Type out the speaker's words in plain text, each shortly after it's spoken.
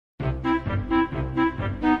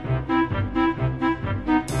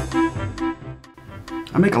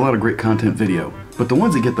I make a lot of great content video, but the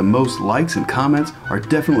ones that get the most likes and comments are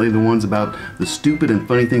definitely the ones about the stupid and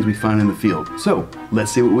funny things we find in the field. So,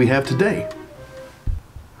 let's see what we have today.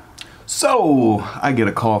 So, I get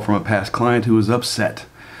a call from a past client who was upset.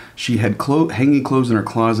 She had hanging clothes in her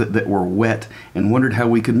closet that were wet and wondered how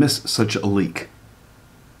we could miss such a leak.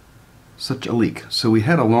 So we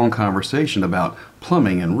had a long conversation about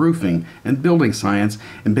plumbing and roofing and building science,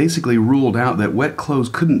 and basically ruled out that wet clothes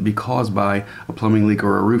couldn't be caused by a plumbing leak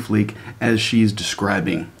or a roof leak as she's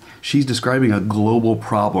describing. She's describing a global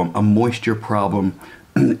problem, a moisture problem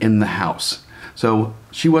in the house. So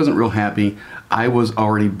she wasn't real happy. I was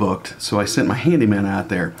already booked, so I sent my handyman out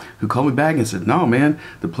there, who called me back and said, "No, man,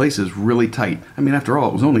 the place is really tight." I mean, after all,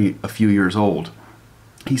 it was only a few years old.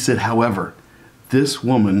 He said, however, this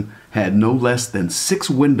woman had no less than 6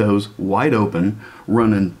 windows wide open,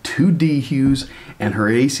 running 2 dehues, and her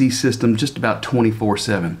AC system just about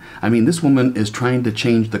 24/7. I mean, this woman is trying to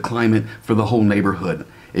change the climate for the whole neighborhood.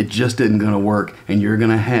 It just isn't going to work, and you're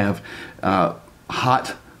going to have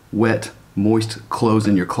hot, wet, moist clothes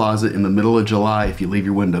in your closet in the middle of July if you leave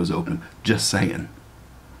your windows open. Just saying.